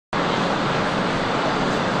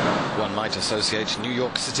might associate New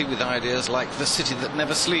York City with ideas like the city that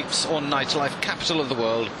never sleeps or nightlife capital of the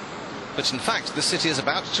world. But in fact, the city is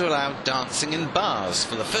about to allow dancing in bars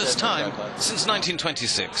for the first time since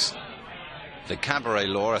 1926. The cabaret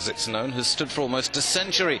law, as it's known, has stood for almost a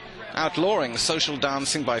century, outlawing social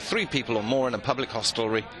dancing by 3 people or more in a public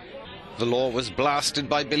hostelry. The law was blasted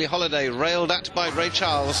by Billie Holiday, railed at by Ray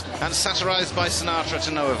Charles, and satirized by Sinatra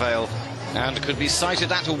to no avail, and could be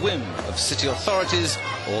cited at a whim of city authorities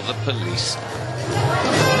or the police.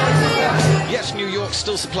 Yet New York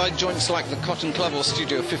still supplied joints like the Cotton Club or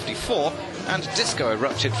Studio 54, and disco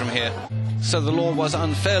erupted from here. So the law was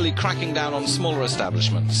unfairly cracking down on smaller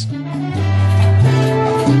establishments.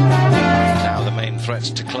 Now the main threat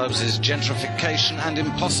to clubs is gentrification and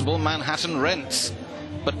impossible Manhattan rents.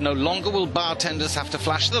 But no longer will bartenders have to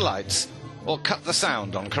flash the lights or cut the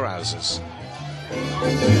sound on carousers.